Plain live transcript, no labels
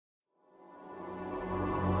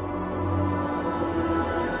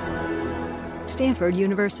Stanford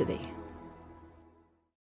University.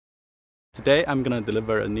 Today I'm going to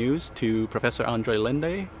deliver a news to Professor Andrei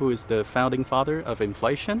Linde, who is the founding father of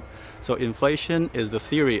inflation. So inflation is the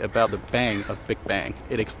theory about the bang of Big Bang.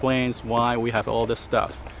 It explains why we have all this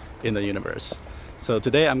stuff in the universe. So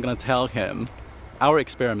today I'm going to tell him our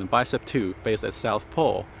experiment, Bicep 2, based at South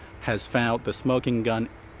Pole, has found the smoking gun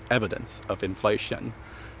evidence of inflation.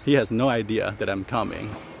 He has no idea that I'm coming.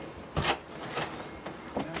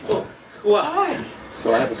 Oh, wow.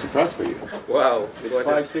 So I have a surprise for you. Wow. It's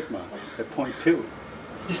 5 sigma at 0.2.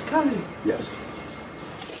 Discovery. Yes.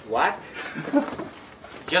 What?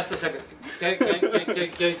 Just a second. Can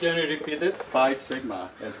you repeat it? 5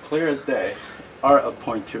 sigma, as clear as day, R of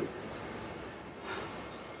 0.2.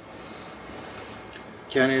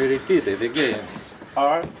 Can you repeat it again?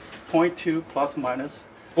 R 0.2 plus minus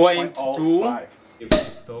 0.2. If we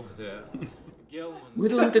stop there. We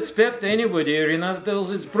don't expect anybody. Renata tells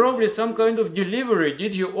it's probably some kind of delivery.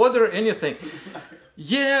 Did you order anything?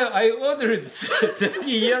 Yeah, I ordered 30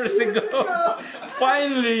 years ago.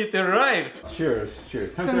 Finally, it arrived. Cheers,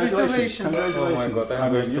 cheers. Congratulations. Oh my God,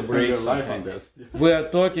 I'm going to break something. We are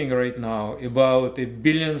talking right now about the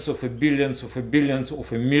billions of a billions of a billions of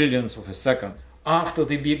a millions of a seconds after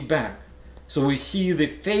the Big Bang. So we see the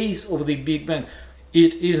phase of the Big Bang.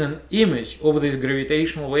 It is an image of these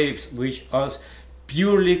gravitational waves, which are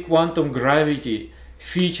purely quantum gravity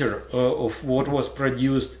feature of what was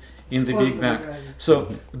produced in the Big Bang.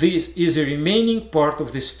 So this is a remaining part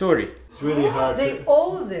of the story. It's really hard They're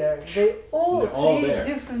all there. They're all three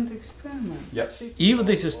different experiments. Yes. If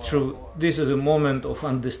this is true, this is a moment of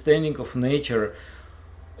understanding of nature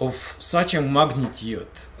of such a magnitude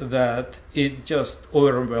that it just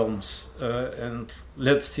overwhelms. And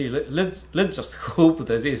let's see, let's just hope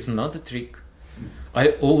that it's not a trick.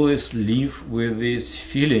 I always live with this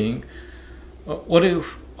feeling, what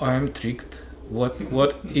if I'm tricked?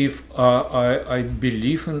 What if I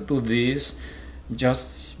believe into this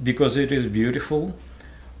just because it is beautiful?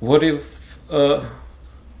 What if,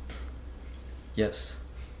 yes.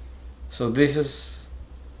 So this is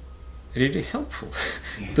really helpful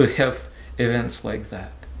to have events like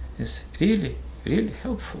that. It's really, really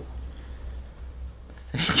helpful.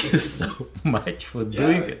 Thank you so much for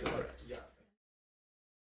doing it for us.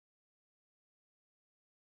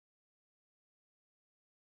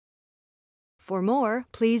 For more,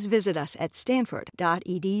 please visit us at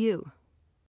stanford.edu.